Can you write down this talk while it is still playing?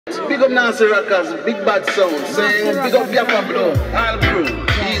Big up Nancy Rockers, big bad sound. Saying big up Gaffa Blue, all crew,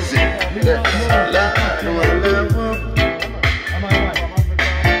 easy.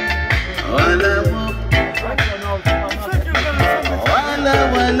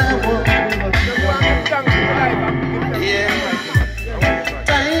 Yeah.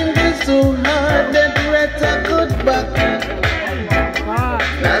 Time is so hard that we're a good back.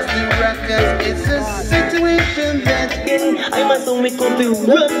 Nasty Rockers, it's a situation that I must only come to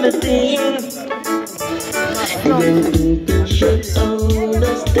run the things. You should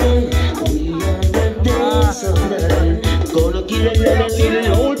understand we are the dancers. Gonna kill another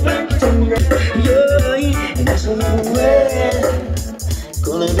little old person. Yeah, and that's somewhere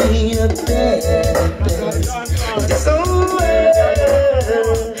gonna be a dance. Somewhere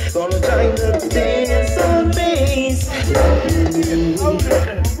gonna join the dance on bass.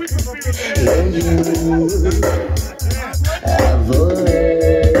 And you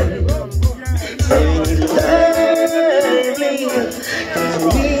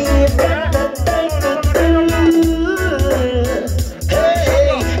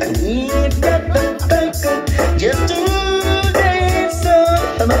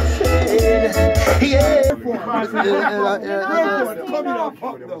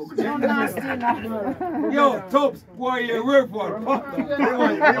Yo, Tops, boy, you rip one. Make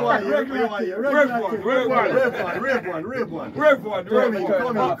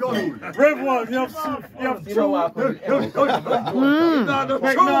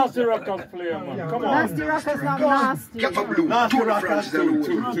Nasty Rockers play, man. Come on. Nasty Rockers not nasty. Gaffa Blue, two Rockers,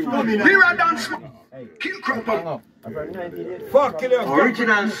 we are dance. Kill Cropper. Fuck it up.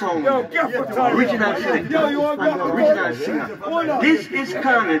 Original song. Yo, Original singer. Yo, you want Original singer. This is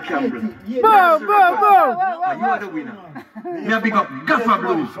Colonel Campbell. Boom, boom, boom. You are the winner. Me a big up Gaffa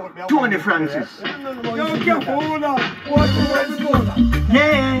Blue, Tony Francis. Yo, Gaffa, hold on. Watch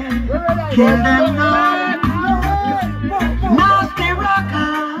Yeah, kill them now. Nasty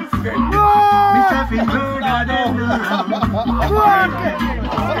Rockers. Mr. Finger, them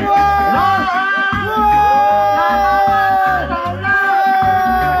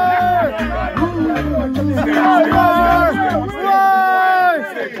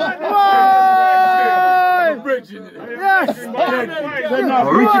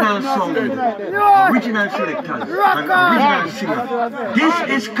Original song, original selectors, and original singer. This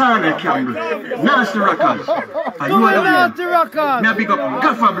is Colonel Campbell, Nasty Rockers, and you are the winner. Me a big up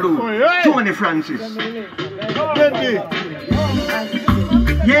Gaffa Blue, Tony Francis.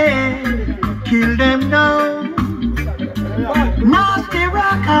 Yeah, kill them now. Nasty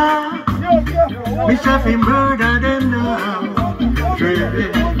Rockers, Mr. Fin murder them now.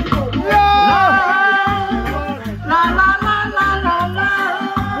 La la la la la la.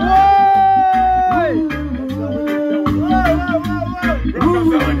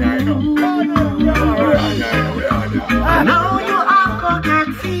 Now you are gonna get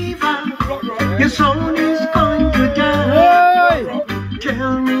fever. Your soul is going to die.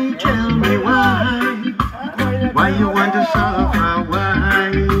 Tell me why you want to suffer?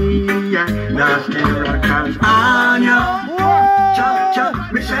 Why? Nasty Rockers on ya. Chop chop,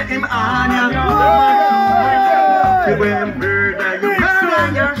 me say him on ya. We going to murder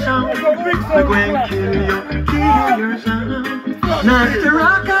your son. We going to kill your son. Nasty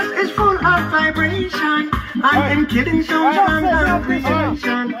Rockers is full of vibration. I am killing souls from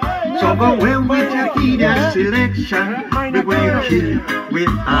appreciation. So go well with your idiot selection. We going to kill with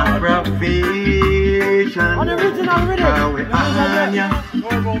aggravation. We on ya.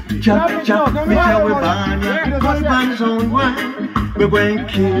 Chop chop, we tell we ban ya. Husband's own wife. We going to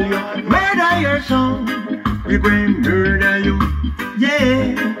kill you, murder your son. We going to murder you,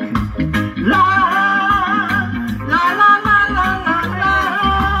 yeah. La la la la la la la.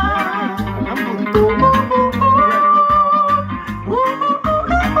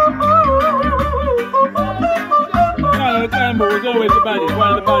 All the time, but it's always the bodies, one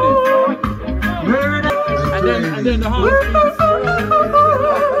of the bodies. Murder. And then the house.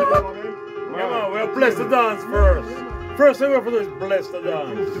 Come on, we'll bless the dance first. First thing we have to do is bless the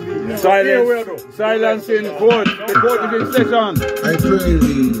dance. Silence in court. The court is in session. I pray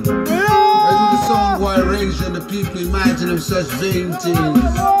thee. I do the song boy arrange and the people imagine them such vain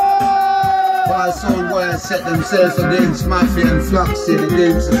things. While some boy set themselves against Mafia and Fluxy, the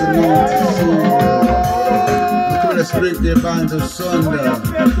games of the known to see. Look at us break their bands of sunder.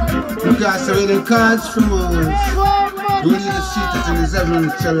 You cast away the cards from us. Don't need to see it in his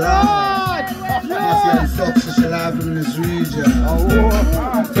heaven shall have. Mafia and Fluxy shall have them in this region.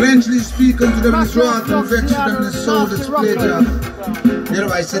 Eventually speak unto them in his wrath and vex to them in his soul displeasure.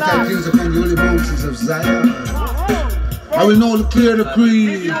 Thereby set our kings upon the holy mountains of Zion. I will know to clear the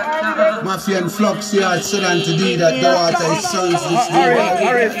creed. Mafia and Fluxy, I said unto thee that thou art thy sons this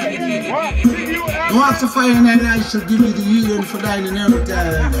day. No after fire and I shall give you the healing for thine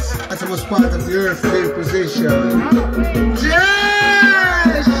inheritance. As I must part of the earthly position.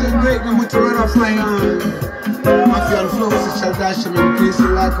 Yes! Shall break no much run off my hand. Mafia and Fluxy shall dash them in pieces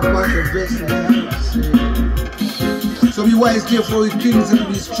like a pot of vessel. So be wise, therefore, with kings and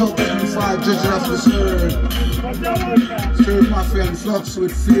be struck and fall, judges of this earth. Serve Mafia and Fluxy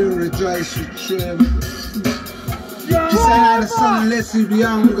with fear, rejoice with shame. He said, I the sun unless he be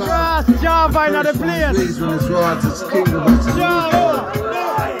hunger. Java in the plane. When it's wrath, it's kingdom, it's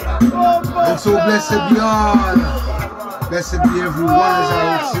and so blessed be all. Blessed be everyone, as I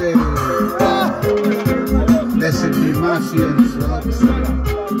would say. Blessed be Mafia and Fluxy.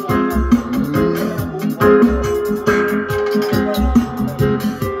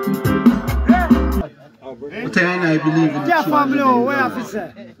 But I believe in the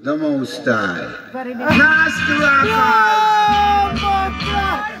the Most High. Nasty Rockers!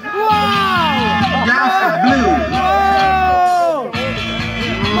 Gaffa Blue!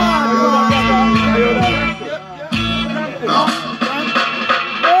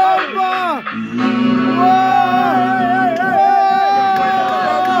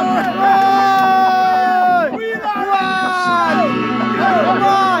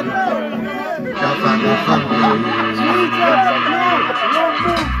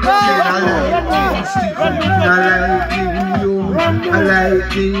 I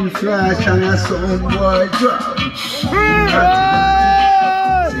like in flash and a sound boy drop.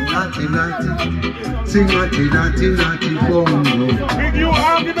 Sing naughty, naughty, naughty, bongo. Big you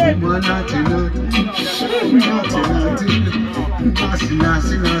argument. Naughty, naughty, naughty, naughty, naughty, naughty,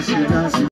 naughty, naughty, naughty.